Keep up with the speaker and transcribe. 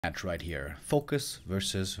Match right here. FoCuS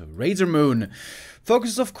versus RazerMoon.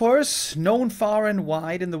 FoCuS, of course, known far and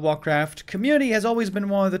wide in the Warcraft community, has always been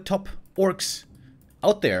one of the top orcs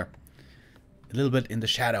out there. A little bit in the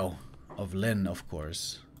shadow of Lyn, of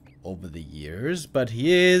course, over the years, but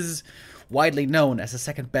he is widely known as the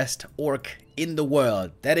second best orc in the world.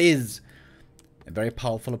 That is a very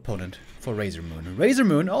powerful opponent for RazerMoon.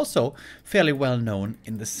 RazerMoon also fairly well known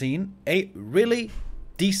in the scene. A really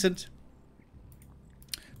decent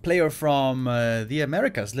player from the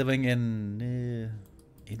Americas, living in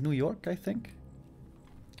New York, I think.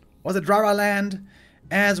 Was it Rara Land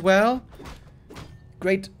as well?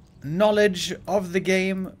 Great knowledge of the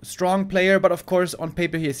game, strong player, but of course on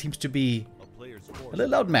paper he seems to be a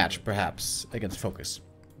little outmatched, perhaps, against FoCuS.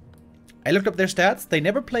 I looked up their stats. They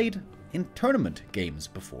never played in tournament games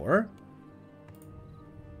before.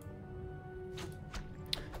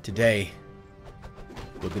 Today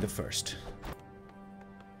will be the first.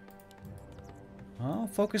 Oh,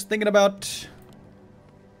 FoCuS thinking about...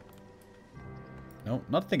 No,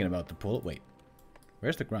 not thinking about the pull. Wait.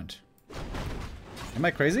 Where's the grunt? Am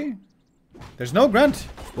I crazy? There's no grunt.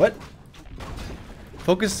 What?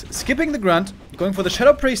 FoCuS skipping the grunt, going for the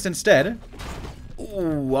Shadow Priest instead.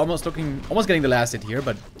 Ooh, almost getting the last hit here,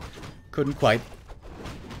 but couldn't quite.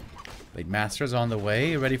 Blade Master's on the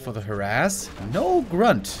way, ready for the harass. No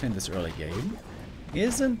grunt in this early game.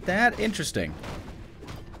 Isn't that interesting?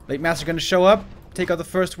 Blade Master gonna show up. Take out the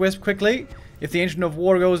first wisp quickly. If the Ancient of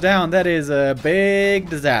War goes down, that is a big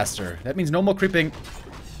disaster. That means no more creeping.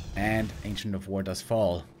 And Ancient of War does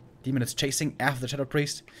fall. Demon is chasing after the Shadow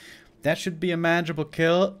Priest. That should be a manageable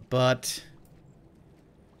kill, but...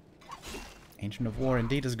 Ancient of War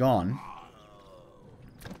indeed is gone.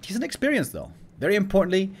 He's an experience though. Very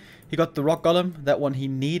importantly, he got the Rock Golem. That one he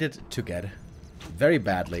needed to get very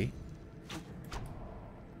badly.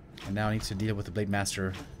 And now needs to deal with the Blade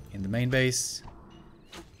Master in the main base.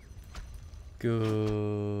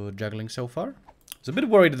 Good juggling so far. I was a bit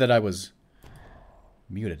worried that I was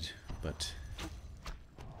muted, but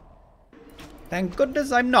thank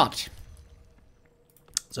goodness I'm not.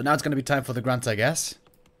 So now it's going to be time for the grunts, I guess.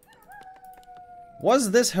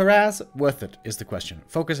 Was this harass worth it, is the question.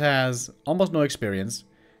 FoCuS has almost no experience,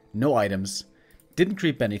 no items, didn't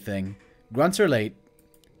creep anything, grunts are late.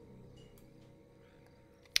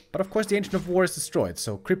 But of course the Ancient of War is destroyed,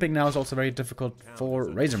 so creeping now is also very difficult for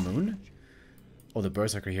RazerMoon. Oh, the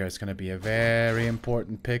Berserker here is going to be a very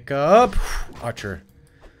important pickup. Archer.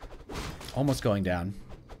 Almost going down.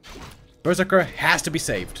 Berserker has to be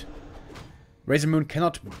saved. RazerMoon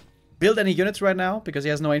cannot build any units right now because he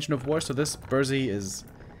has no Ancient of War, so this Berzy is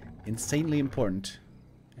insanely important.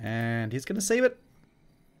 And he's going to save it.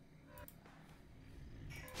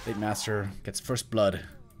 Blade Master gets first blood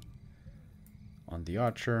on the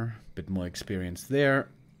Archer. Bit more experience there.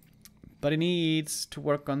 But he needs to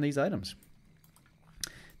work on these items.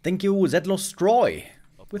 Thank you, Zedlostroy,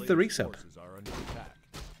 with the resub.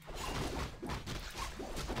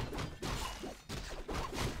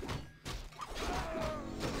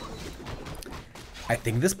 I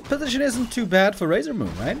think this position isn't too bad for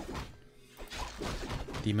RazerMoon, right?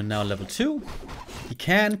 Demon now level 2. He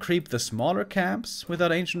can creep the smaller camps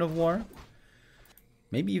without Ancient of War.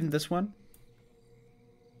 Maybe even this one.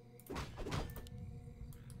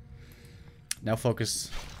 Now FoCuS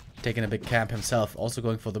taking a big camp himself, also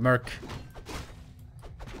going for the Merc.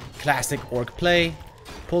 Classic orc play.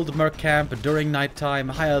 Pull the Merc camp during nighttime,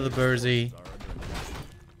 hire the Berzy.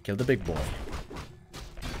 Kill the big boy.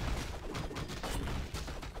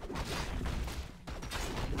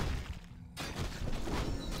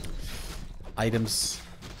 Items,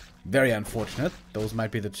 very unfortunate. Those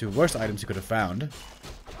might be the two worst items you could have found.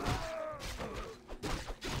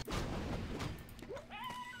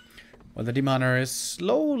 Well, the Demoner is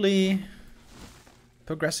slowly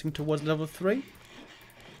progressing towards level 3.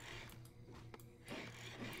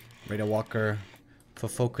 Raider Walker for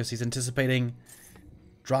FoCuS. He's anticipating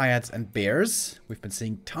Dryads and Bears. We've been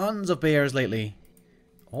seeing tons of Bears lately.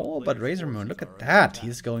 Oh, but RazerMoon, look at that.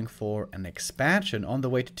 He's going for an expansion on the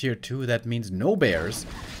way to tier 2. That means no Bears,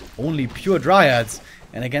 only pure Dryads.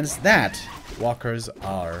 And against that, Walkers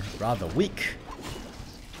are rather weak.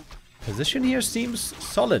 Position here seems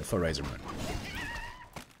solid for RazerMoon.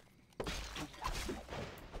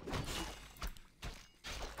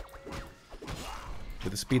 With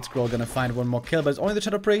the speed scroll, gonna find one more kill, but it's only the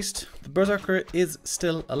Shadow Priest. The Berserker is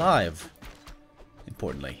still alive.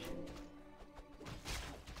 Importantly.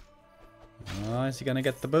 Oh, is he gonna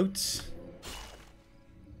get the boots?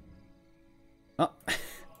 Oh.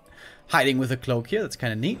 Hiding with a cloak here, that's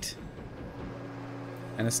kind of neat.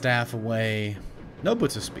 And a staff away. No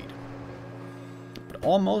boots of speed.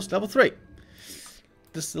 almost level 3.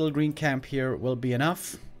 This little green camp here will be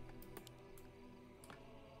enough.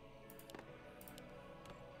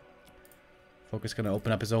 FoCuS gonna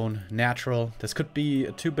open up his own natural. This could be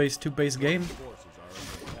a 2-base game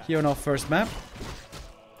here on our first map.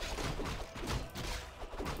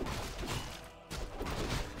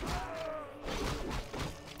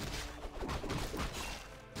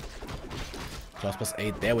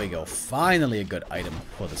 +8, there we go. Finally a good item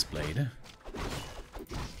for this blade.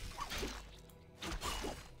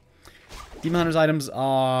 Demon Hunter's items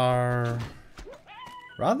are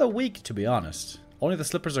rather weak, to be honest. Only the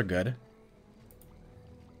slippers are good.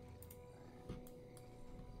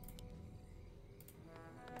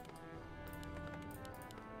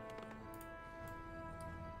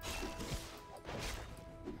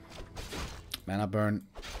 Mana burn,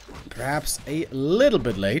 perhaps a little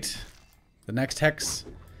bit late. The next hex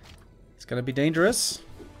is gonna be dangerous.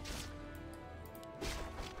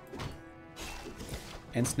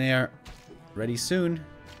 Ensnare ready soon.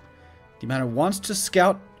 Demon Hunter wants to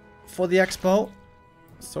scout for the expo,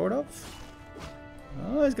 sort of.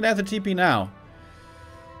 Oh, he's gonna have to TP now.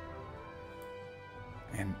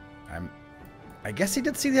 And I guess he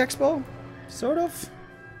did see the expo, sort of,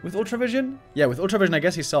 with Ultravision. Yeah, with Ultravision, I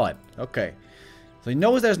guess he saw it. Okay. So he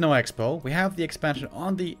knows there's no expo. We have the expansion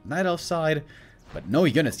on the Night Elf side, but no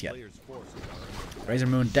units yet.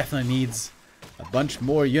 RazerMoon definitely needs a bunch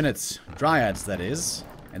more units. Dryads, that is.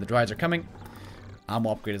 And the Dryads are coming.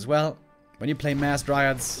 Armor upgrade as well. When you play mass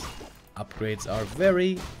Dryads, upgrades are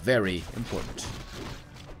very, very important.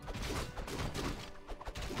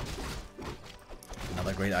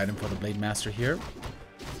 Another great item for the Blade Master here.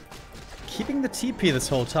 Keeping the TP this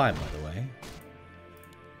whole time, by the way.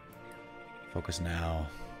 FoCuS now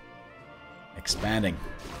expanding.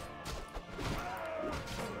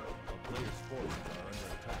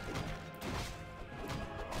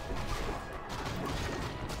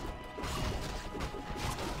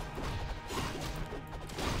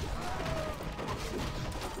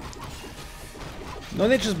 No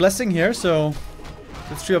Nature's Blessing here, so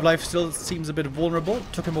this Tree of Life still seems a bit vulnerable.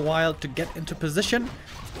 Took him a while to get into position.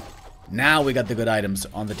 Now we got the good items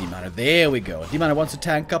on the Demon Hunter. There we go. Demon Hunter wants to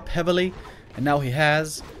tank up heavily. And now he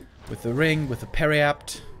has, with the ring, with the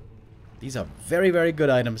Periapt. These are very, very good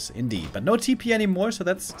items indeed. But no TP anymore, so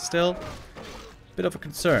that's still a bit of a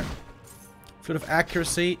concern. Flute of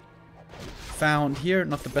Accuracy found here.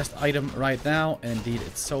 Not the best item right now. And indeed,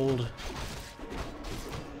 it's sold.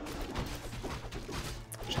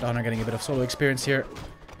 Shadowhunter getting a bit of solo experience here.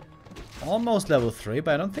 Almost level 3,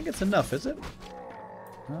 but I don't think it's enough, is it?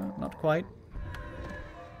 Not quite.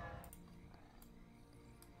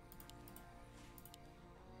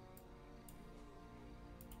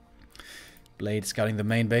 Blade scouting the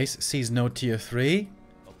main base, sees no tier 3.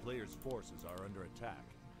 A player's forces are under attack.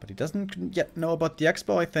 But he doesn't yet know about the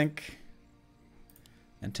expo, I think.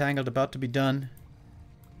 Entangled about to be done.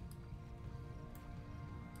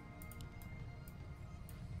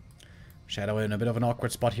 Shadow in a bit of an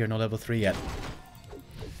awkward spot here, no level 3 yet.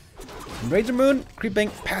 And RazerMoon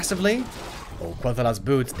creeping passively. Oh, Quel'Thala's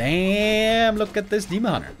boots. Damn, look at this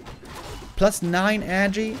Demon Hunter. Plus 9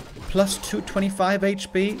 agi, plus 225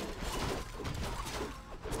 HP.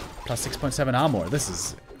 Plus 6.7 armor. This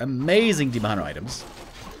is amazing Demon Hunter items.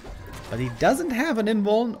 But he doesn't have an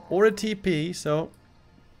invuln or a TP, so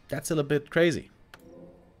that's a little bit crazy.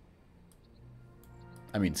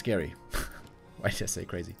 I mean, scary. Why did I say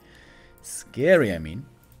crazy? Scary, I mean.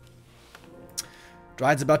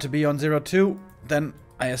 Dryad's about to be on 0-2. Then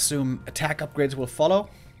I assume attack upgrades will follow.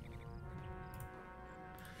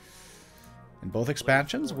 And both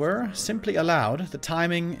expansions were simply allowed. The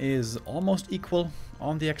timing is almost equal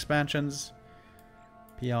on the expansions.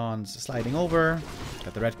 Peons sliding over.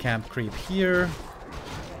 Got the red camp creep here.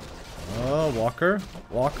 Oh, Walker.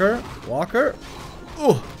 Walker. Walker.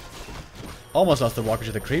 Ooh. Almost lost the Walker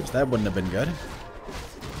to the creeps. That wouldn't have been good.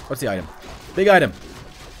 What's the item? Big item.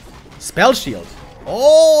 Spell Shield.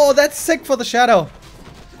 Oh, that's sick for the Shadow.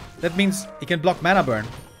 That means he can block mana burn.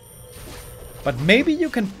 But maybe you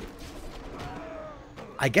can...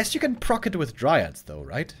 I guess you can proc it with Dryads though,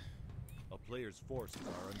 right? A player's forces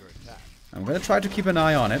are under attack. I'm gonna try to keep an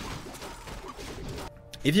eye on it.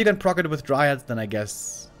 If you can proc it with Dryads, then I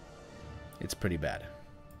guess it's pretty bad.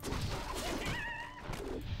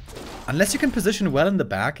 Unless you can position well in the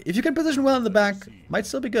back. If you can position well in the back, might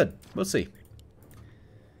still be good. We'll see.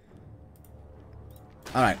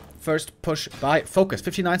 Alright, first push by FoCuS.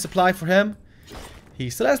 59 supply for him. He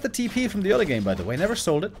still has the TP from the early game, by the way. Never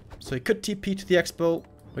sold it. So he could TP to the expo,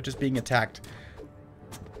 which is being attacked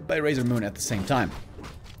by RazerMoon at the same time.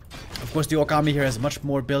 Of course, the Orc army here has much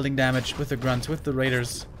more building damage with the grunts, with the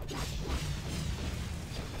raiders.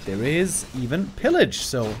 There is even pillage,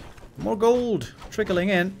 so more gold trickling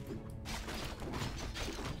in.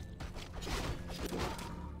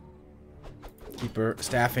 Keeper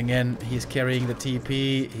staffing in. He's carrying the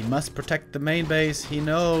TP. He must protect the main base. He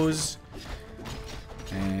knows.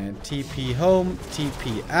 And TP home.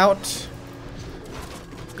 TP out.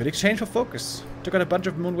 Good exchange for FoCuS. Took out a bunch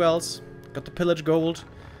of moonwells. Got the pillage gold.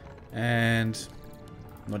 And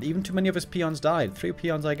not even too many of his peons died. 3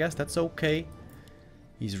 peons, I guess. That's okay.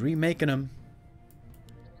 He's remaking them.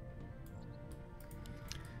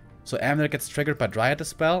 So Amulet gets triggered by Dryad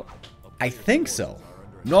Dispel? I think so.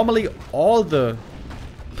 Normally, all the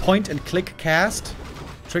point and click cast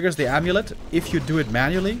triggers the amulet if you do it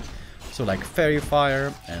manually. So like Fairy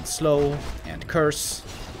Fire and Slow and Curse.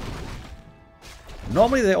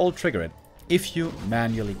 Normally they all trigger it if you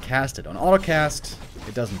manually cast it. On autocast,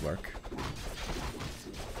 it doesn't work.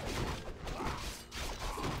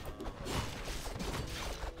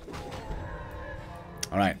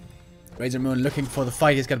 Alright. RazerMoon looking for the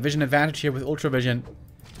fight. He's got vision advantage here with Ultra Vision.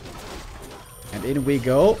 And in we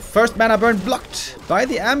go. First mana burn blocked by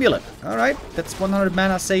the amulet. Alright, that's 100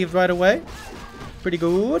 mana saved right away. Pretty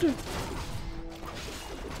good.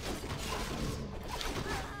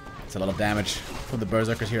 It's a lot of damage from the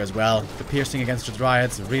Berserkers here as well. The piercing against the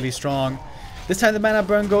Dryads really strong. This time the mana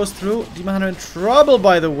burn goes through. Demon Hunter in trouble,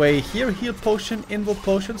 by the way. Here, heal potion, invoke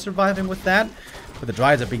potion, surviving with that. But the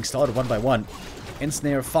Dryads are being slaughtered one by one.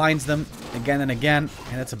 Ensnare finds them again and again.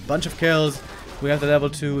 And that's a bunch of kills. We have the level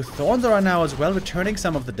 2 Thorns are now as well, returning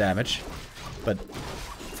some of the damage. But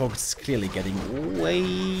FoCuS is clearly getting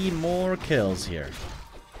way more kills here.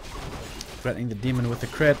 Threatening the demon with the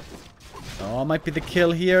crit. Oh, might be the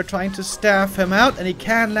kill here, trying to staff him out. And he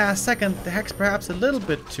can last second. The Hex perhaps a little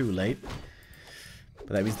bit too late. But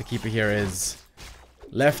that means the Keeper here is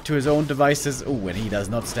left to his own devices. Oh, and he does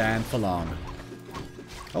not stand for long.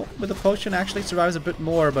 Oh, with the potion actually survives a bit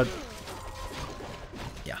more, but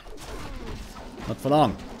not for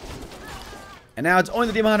long. And now it's only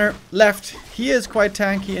the Demon Hunter left. He is quite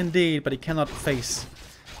tanky indeed, but he cannot face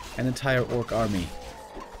an entire Orc army.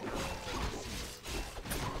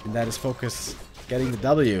 And that is FoCuS getting the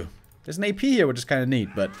W. There's an AP here, which is kind of neat,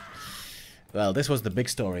 but well, this was the big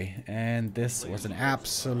story. And this was an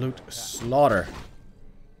absolute slaughter.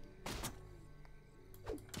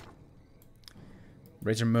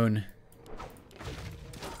 RazerMoon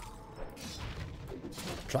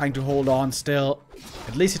trying to hold on still.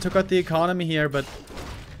 At least he took out the economy here, but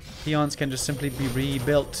peons can just simply be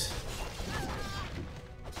rebuilt.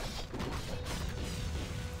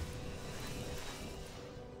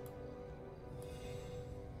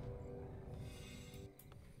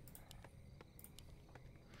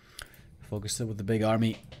 FoCuS still with the big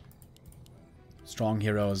army. Strong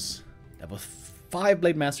heroes. Level 5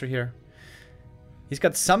 Blade Master here. He's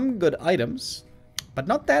got some good items, but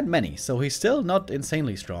not that many, so he's still not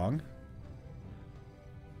insanely strong.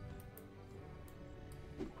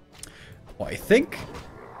 Well, I think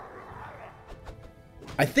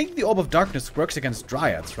the Orb of Darkness works against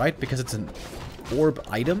Dryads, right? Because it's an orb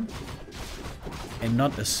item and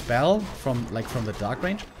not a spell from the Dark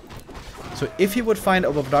range. So if he would find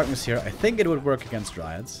Orb of Darkness here, I think it would work against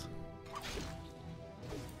Dryads.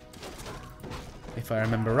 If I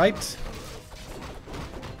remember right.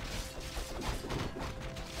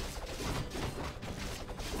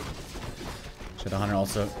 Shadowhunter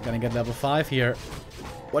also gonna get level 5 here.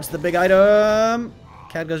 What's the big item?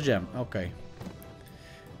 Khadga's Gem. Okay.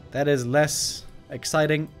 That is less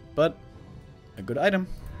exciting, but a good item.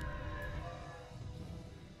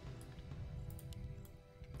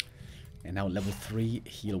 And now level 3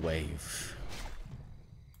 Heal Wave.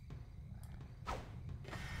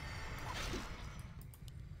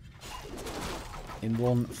 In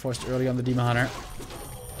one forced early on the Demon Hunter.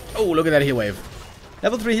 Oh, look at that Heal Wave.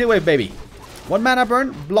 Level 3 Heal Wave, baby. 1 mana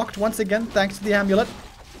burn, blocked once again thanks to the amulet.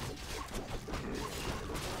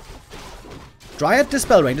 Dryad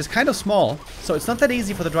Dispel range is kind of small, so it's not that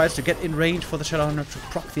easy for the Dryads to get in range for the Shadowhunter to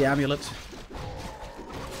proc the amulet.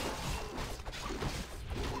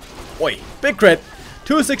 Oi, big crit!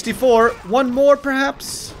 264, one more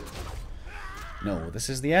perhaps? No, this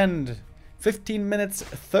is the end. 15 minutes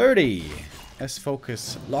 30 as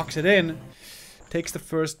FoCuS locks it in, takes the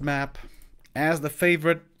first map as the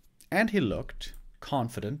favorite. And he looked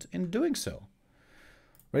confident in doing so.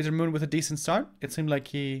 RazerMoon with a decent start. It seemed like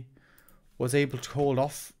he was able to hold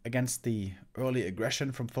off against the early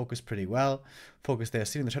aggression from FoCuS pretty well. FoCuS there,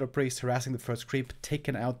 stealing the Shadow Priest, harassing the first creep,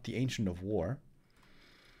 taking out the Ancient of War.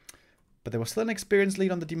 But there was still an experienced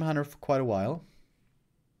lead on the Demon Hunter for quite a while.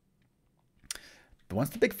 But once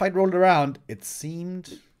the big fight rolled around, it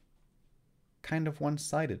seemed kind of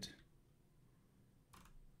one-sided.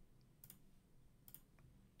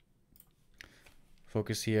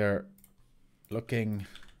 FoCuS here looking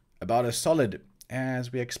about as solid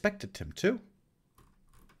as we expected him to.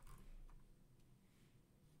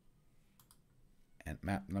 And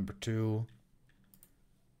map number 2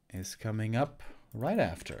 is coming up right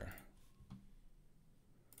after.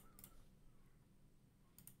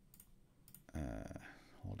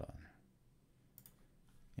 Hold on.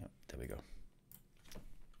 Yep, there we go.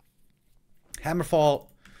 Hammerfall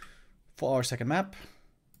for our second map.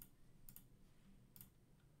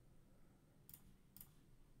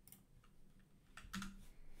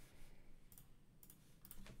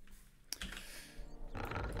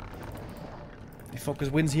 If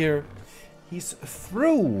FoCuS wins here, he's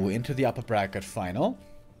through into the upper bracket final.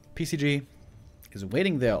 PCG is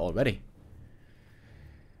waiting there already.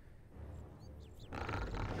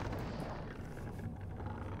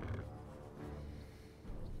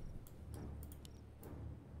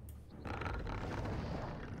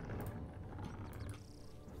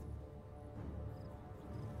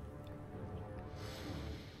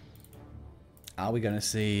 Are we gonna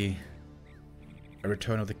see a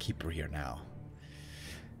return of the Keeper here now?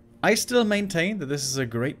 I still maintain that this is a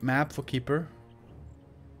great map for Keeper.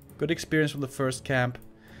 Good experience from the first camp.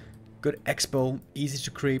 Good expo, easy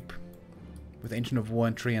to creep with Ancient of War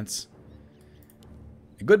and Treants.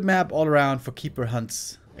 A good map all around for Keeper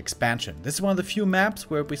Hunt's expansion. This is one of the few maps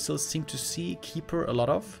where we still seem to see Keeper a lot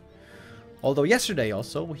of. Although yesterday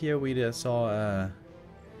also, here we saw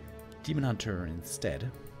Demon Hunter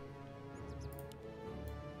instead.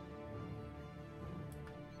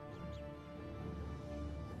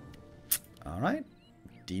 Alright,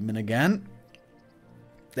 Demon again.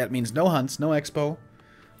 That means no hunts, no expo,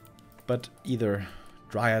 but either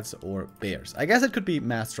Dryads or Bears. I guess it could be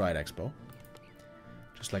Mass Dryad Expo,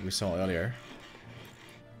 just like we saw earlier.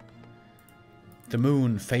 The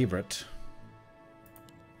Moon favorite.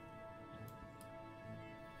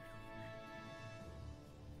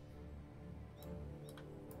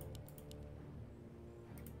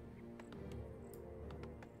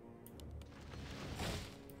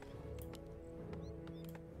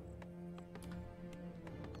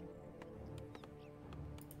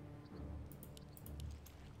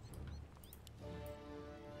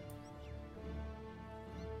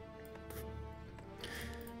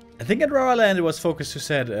 I think at Rara Land it was FoCuS who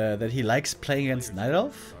said that he likes playing against Night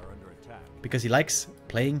Elf because he likes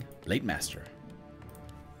playing Blade Master.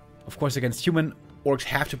 Of course, against human, orcs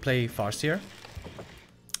have to play Farseer.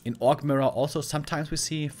 In Orc Mirror also sometimes we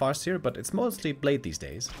see Farseer, but it's mostly Blade these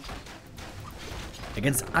days.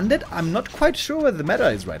 Against Undead, I'm not quite sure where the meta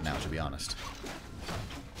is right now, to be honest.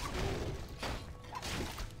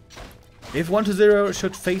 If 1-0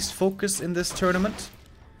 should face FoCuS in this tournament,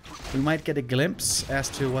 we might get a glimpse as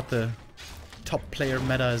to what the top player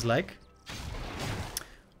meta is like.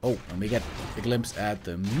 Oh, and we get a glimpse at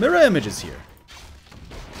the mirror images here.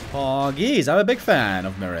 Oh, geez, I'm a big fan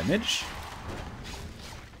of mirror image.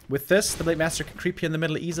 With this, the Blade Master can creep here in the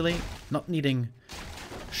middle easily, not needing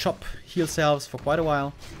shop heal salves for quite a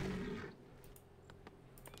while.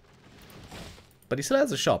 But he still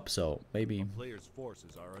has a shop, so maybe Player's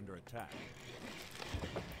forces are under attack.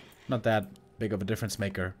 not that big of a difference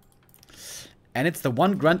maker. And it's the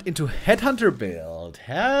one grunt into Headhunter build.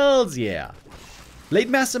 Hells yeah. Blade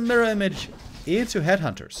Master mirror image into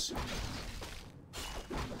Headhunters.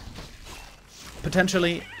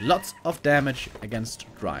 Potentially lots of damage against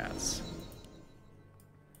Dryads.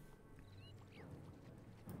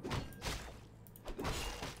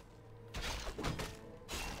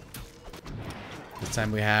 This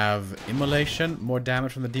time we have Immolation, more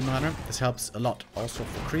damage from the Demon Hunter. This helps a lot also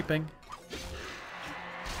for creeping.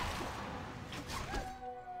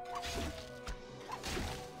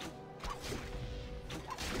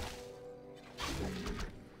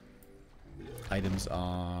 Items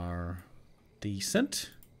are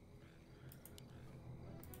decent.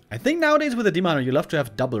 I think nowadays with the Demon Hunter you love to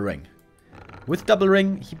have double ring. With double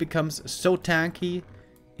ring he becomes so tanky,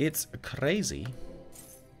 it's crazy.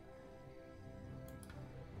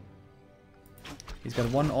 He's got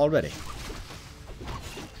one already.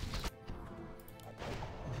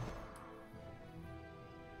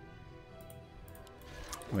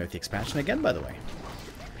 We have the expansion again, by the way.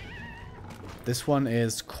 This one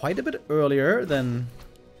is quite a bit earlier than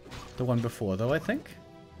the one before, though, I think.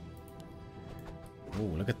 Oh,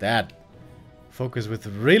 look at that. FoCuS with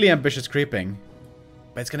really ambitious creeping.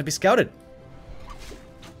 But it's going to be scouted.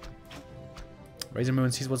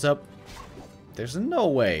 RazerMoon sees what's up. There's no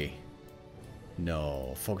way.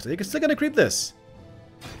 No, FoCuS. You're still going to creep this.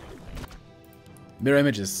 Mirror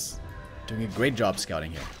Image is doing a great job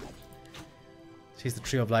scouting here. Sees the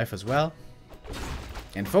Tree of Life as well.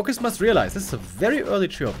 And FoCuS must realize this is a very early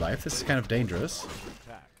Tree of Life. This is kind of dangerous.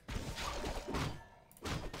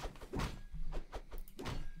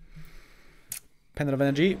 Pendant of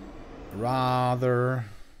Energy. Rather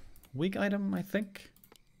weak item, I think.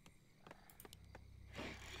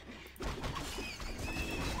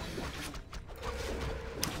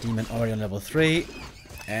 Demon already on level 3.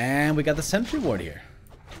 And we got the Sentry Ward here.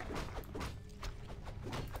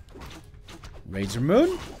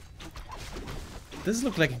 RazerMoon. This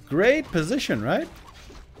looks like a great position, right?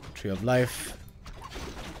 Tree of Life.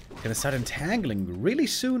 Gonna start entangling really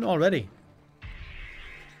soon already.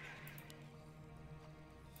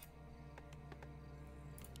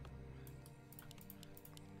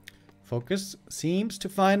 FoCuS seems to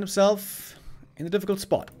find himself in a difficult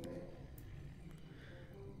spot.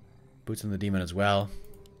 Boots on the Demon as well.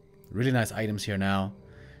 Really nice items here now.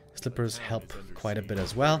 Slippers help quite a bit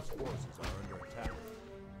as well.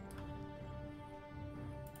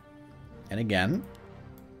 And again,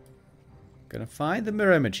 gonna find the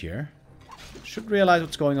Mirror Image here. Should realize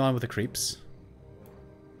what's going on with the creeps.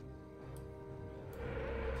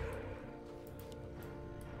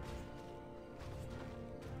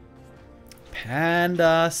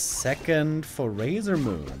 Panda second for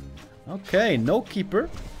RazerMoon. Okay, no keeper.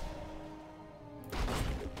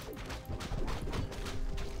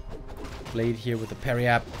 Blade here with the parry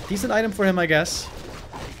app. Decent item for him, I guess.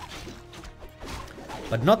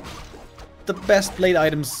 But not the best blade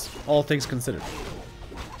items, all things considered.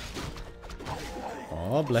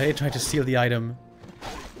 Oh, Blade tried to steal the item.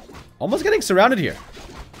 Almost getting surrounded here.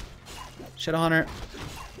 Shadowhunter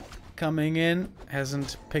coming in.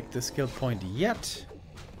 Hasn't picked the skill point yet.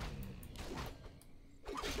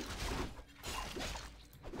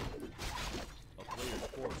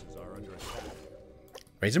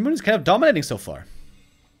 RazerMoon is kind of dominating so far.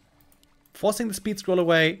 Forcing the speed scroll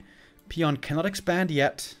away. Peon cannot expand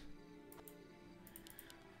yet.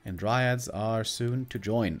 And Dryads are soon to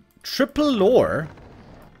join. Triple lore?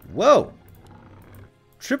 Whoa.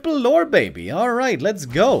 Triple lore, baby. Alright, let's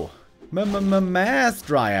go. Mass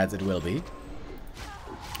Dryads it will be.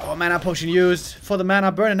 Oh, mana potion used for the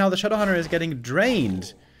mana burn. And now the Shadowhunter is getting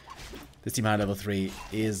drained. This team at level 3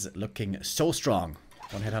 is looking so strong.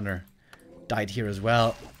 One Headhunter died here as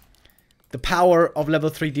well. The power of level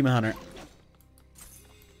 3 Demon Hunter.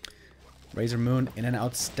 RazerMoon in an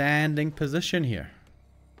outstanding position here.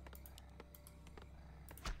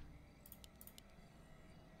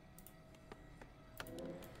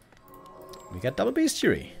 We got double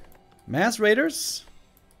bestiary. Mass Raiders.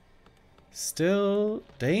 Still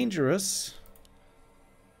dangerous.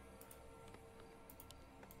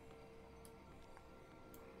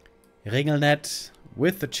 Ringelnet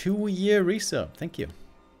with the 2-year resub. Thank you.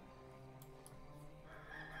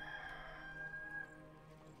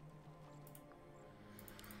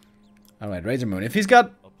 Alright, RazerMoon. If he's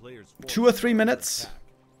got 2 or 3 minutes,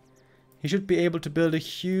 he should be able to build a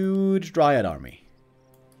huge Dryad army.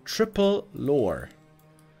 Triple lore.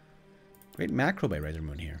 Great macro by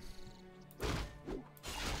RazerMoon here.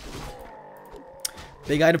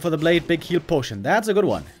 Big item for the blade, big heal potion. That's a good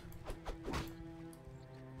one.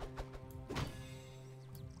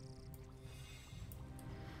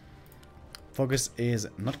 FoCuS is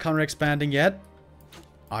not counter-expanding yet.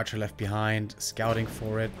 Archer left behind, scouting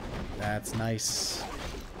for it. That's nice.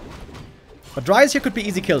 But Dryads here could be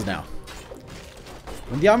easy kills now.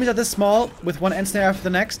 When the armies are this small, with one end snare after the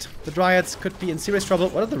next, the Dryads could be in serious trouble.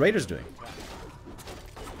 What are the Raiders doing?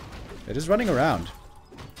 They're just running around.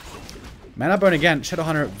 Mana burn again.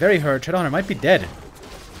 Shadowhunter very hurt. Shadowhunter might be dead.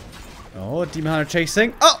 Oh, Demon Hunter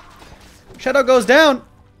chasing. Oh! Shadow goes down.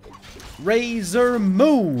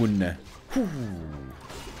 RazerMoon. Whew.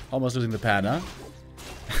 Almost losing the pad, huh?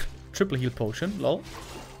 Triple heal potion. Lol.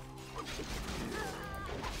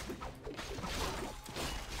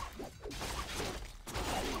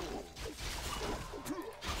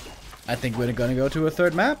 I think we're gonna go to a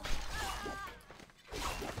third map.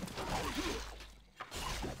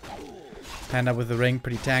 Panda with the ring,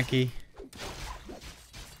 pretty tanky.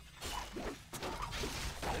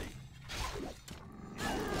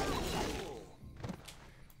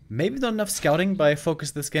 Maybe not enough scouting by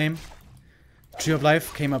FoCuS this game. Tree of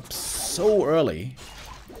Life came up so early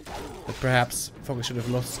that perhaps FoCuS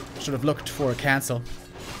should have looked for a cancel.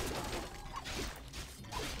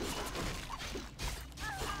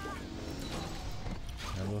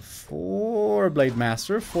 Level 4 Blade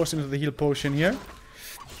Master, forcing into the heal potion here.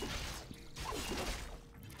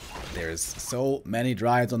 There's so many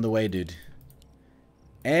Dryads on the way, dude.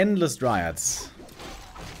 Endless Dryads.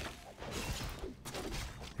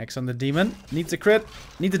 Hex on the demon. Needs a crit.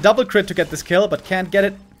 Needs a double crit to get this kill, but can't get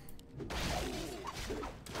it.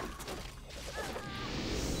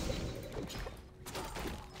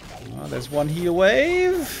 Oh, there's one heal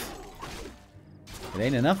wave. It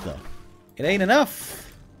ain't enough, though. It ain't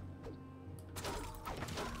enough.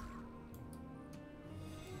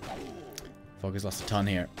 FoCuS lost a ton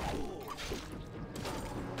here.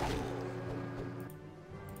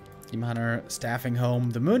 Team Hunter staffing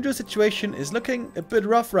home. The Moonju situation is looking a bit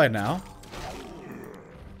rough right now.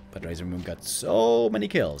 But RazerMoon got so many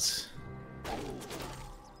kills.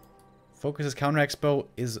 FoCuS's counter expo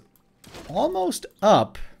is almost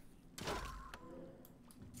up.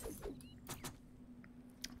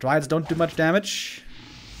 Dryads don't do much damage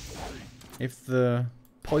if the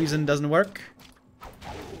poison doesn't work.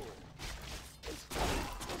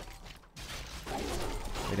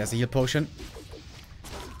 It has a heal potion.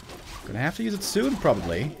 Gonna have to use it soon,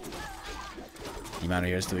 probably. The amount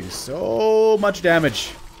here is doing so much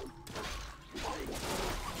damage.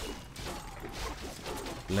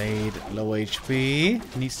 Blade, low HP.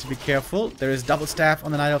 Needs to be careful. There is double staff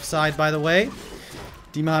on the Night Elf side, by the way.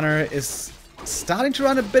 Demon Hunter is starting to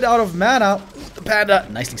run a bit out of mana. The panda,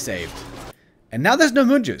 nicely saved. And now there's no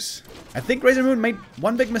moon juice. I think RazerMoon made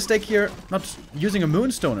one big mistake here, not using a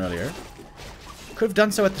moonstone earlier. Could have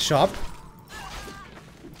done so at the shop.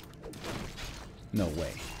 No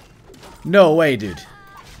way. No way, dude.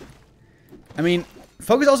 I mean,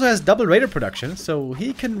 FoCuS also has double Raider production, so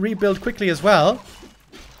he can rebuild quickly as well.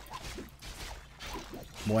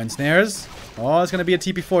 More ensnares. Oh, it's gonna be a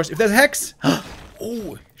TP force. If there's Hex!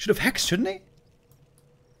 Oh, should have Hexed, shouldn't he?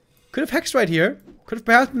 Could have Hexed right here. Could have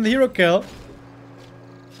perhaps been the hero kill.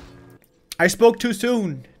 I spoke too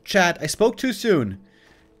soon, chat. I spoke too soon.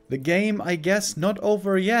 The game, I guess, not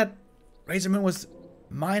over yet. RazerMoon was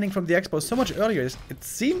mining from the expo so much earlier. It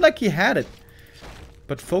seemed like he had it.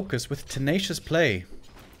 But FoCuS with tenacious play.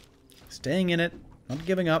 Staying in it, not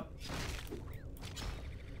giving up.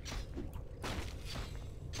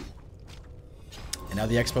 And now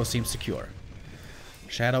the expo seems secure.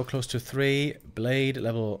 Shadow close to 3. Blade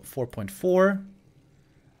level 4.4.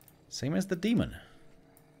 Same as the demon.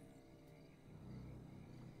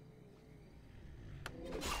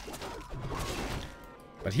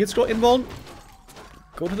 But he'll scroll invuln.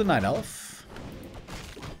 Go to the Night Elf.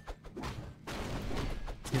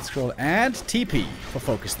 He'll scroll and TP for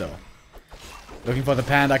FoCuS though. Looking for the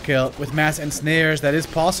panda kill with mass ensnares. That is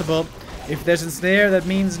possible. If there's ensnare, that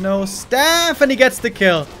means no staff, and he gets the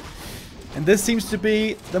kill. And this seems to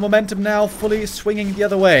be the momentum now fully swinging the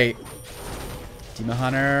other way. Demon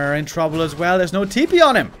Hunter in trouble as well. There's no TP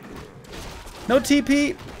on him. No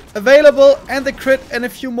TP available, and the crit and a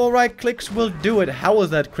few more right clicks will do it. How was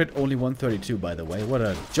that crit only 132, by the way? What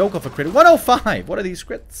a joke of a crit. 105! What are these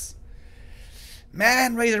crits?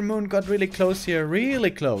 Man, RazerMoon got really close here.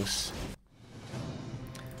 Really close.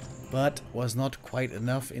 But was not quite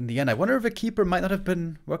enough in the end. I wonder if a keeper might not have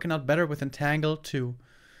been working out better with Entangle to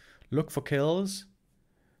look for kills.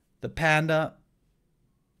 The panda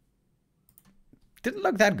didn't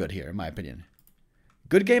look that good here, in my opinion.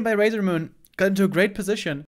 Good game by RazerMoon. Got into a great position.